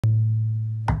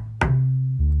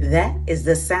That is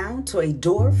the sound to a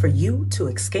door for you to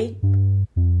escape.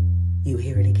 You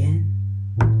hear it again.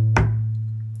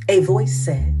 A voice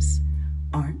says,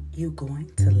 "Aren't you going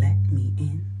to let me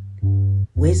in?"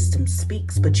 Wisdom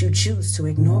speaks, but you choose to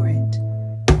ignore it.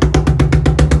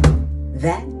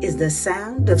 That is the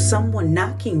sound of someone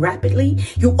knocking rapidly.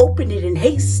 You open it in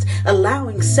haste,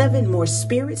 allowing 7 more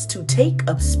spirits to take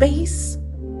up space.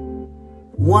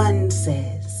 One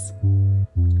says,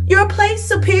 "Your place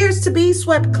appears to be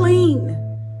swept clean."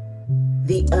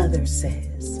 The other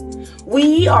says,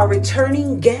 "We are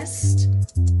returning guests.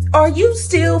 Are you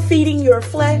still feeding your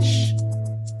flesh?"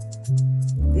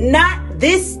 Not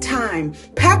this time.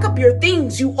 Pack up your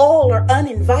things. You all are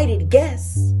uninvited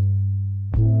guests.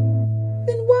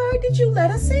 Then why did you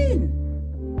let us in?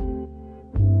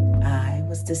 I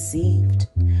was deceived,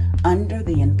 under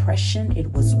the impression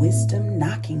it was wisdom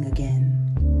knocking again.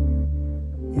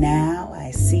 Now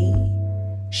I see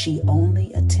she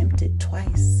only attempted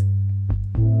twice.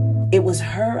 It was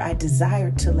her I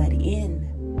desired to let in,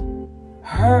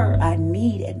 her I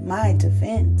need at my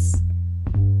defense.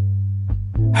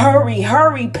 Hurry,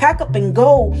 hurry, pack up and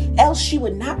go, else she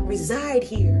would not reside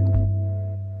here.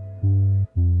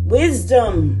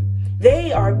 Wisdom,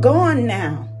 they are gone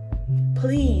now.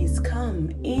 Please come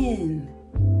in.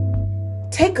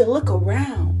 Take a look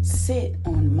around, sit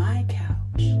on my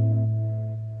couch.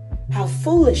 How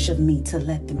foolish of me to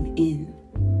let them in.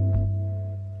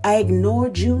 I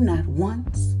ignored you not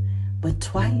once, but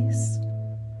twice.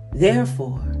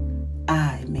 Therefore,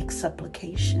 I make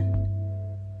supplication.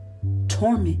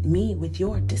 Torment me with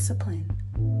your discipline.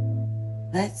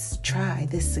 Let's try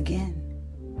this again.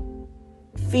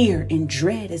 Fear and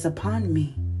dread is upon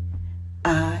me.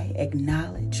 I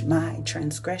acknowledge my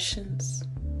transgressions.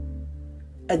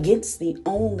 Against thee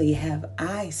only have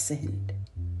I sinned.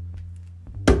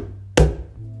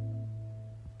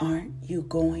 Aren't you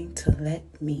going to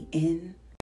let me in?